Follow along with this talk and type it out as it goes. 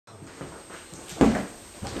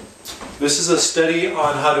This is a study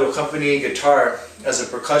on how to accompany guitar as a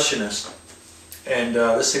percussionist, and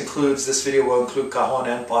this video will include cajon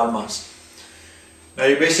and palmas. Now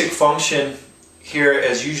your basic function here,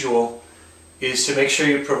 as usual, is to make sure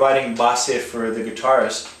you're providing base for the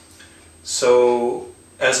guitarist. So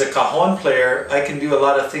as a cajon player, I can do a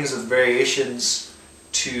lot of things with variations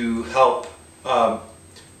to help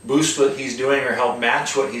boost what he's doing or help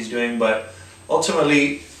match what he's doing, but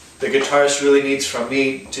ultimately the guitarist really needs from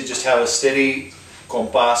me to just have a steady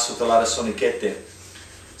compás with a lot of soniquete.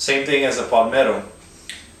 Same thing as a palmero.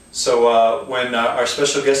 So when our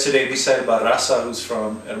special guest today, Misael Barraza, who's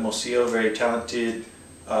from Hermosillo, very talented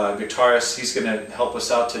guitarist, he's going to help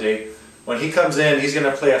us out today. When he comes in, he's going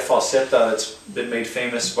to play a falseta that's been made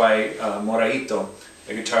famous by Moraito,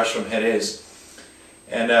 a guitarist from Jerez.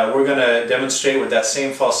 And we're going to demonstrate with that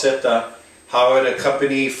same falseta how I would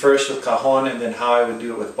accompany first with cajon and then how I would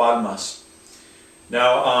do it with palmas.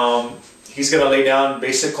 Now he's going to lay down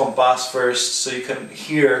basic compás first so you can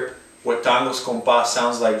hear what Tangos compás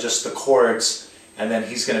sounds like, just the chords, and then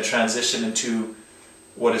he's going to transition into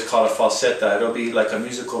what is called a falseta. It'll be like a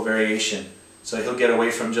musical variation. So he'll get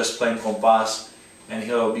away from just playing compás and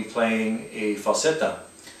he'll be playing a falseta.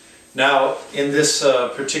 Now in this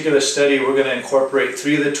particular study, we're going to incorporate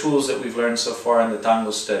three of the tools that we've learned so far in the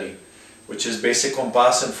Tangos study, which is basic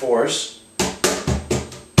compás and fours.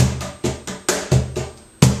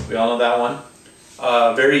 We all know that one.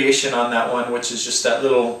 Variation on that one, which is just that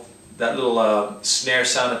little snare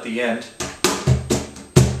sound at the end.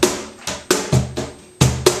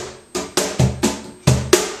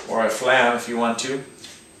 Or a flam if you want to.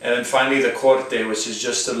 And then finally the corte, which is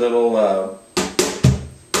just a little,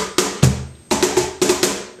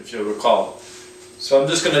 if you'll recall. So I'm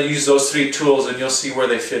just going to use those three tools and you'll see where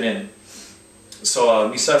they fit in. So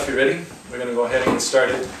Misa, if you're ready, we're going to go ahead and get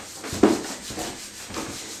started.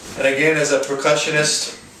 And again, as a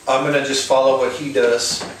percussionist, I'm going to just follow what he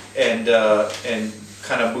does and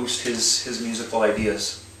kind of boost his musical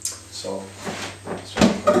ideas. So,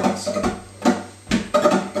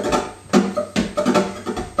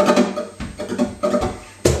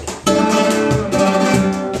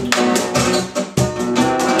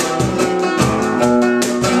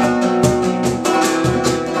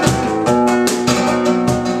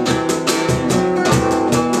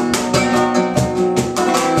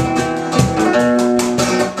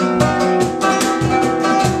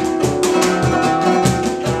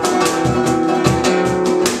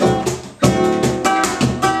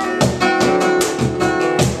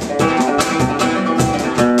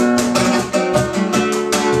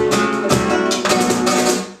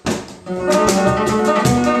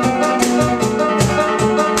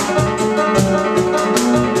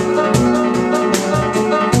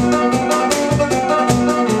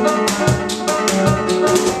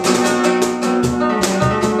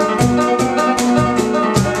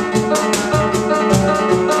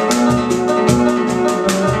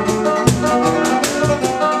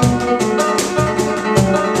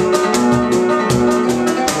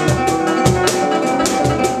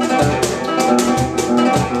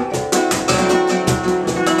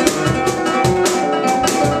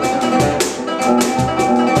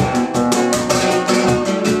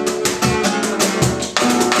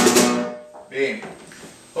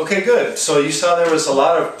 okay, good. So you saw there was a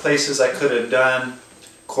lot of places I could have done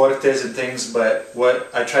cortes and things, but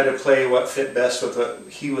I tried to play what fit best with what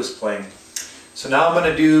he was playing. So now we're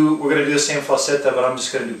going to do the same falseta, but I'm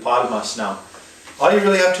just going to do palmas now. All you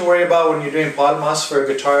really have to worry about when you're doing palmas for a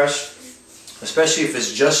guitarist, especially if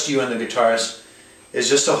it's just you and the guitarist, is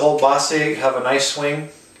just to hold base, have a nice swing,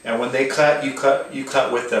 and when they cut, you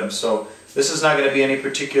cut with them. So this is not going to be any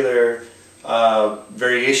particular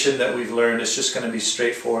variation that we've learned. It's just going to be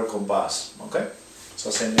straightforward compás. Okay? So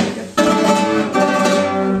same thing again.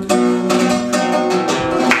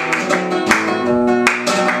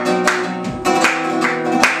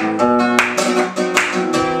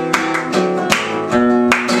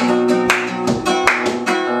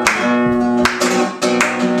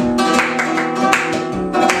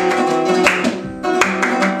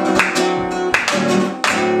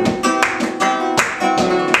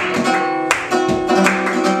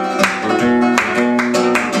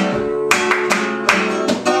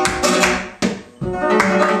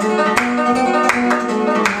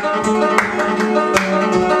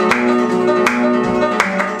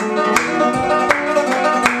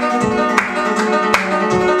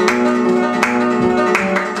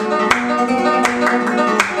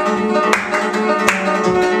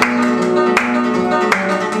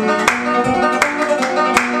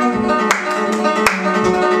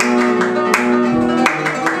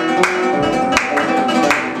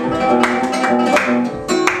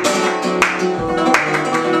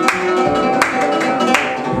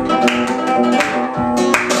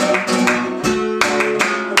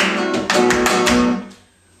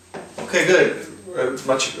 Okay, good.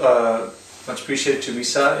 Much appreciated to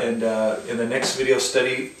Misa, and in the next video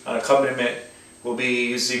study on accompaniment, we'll be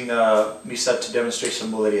using Misa to demonstrate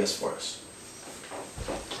some melodias for us.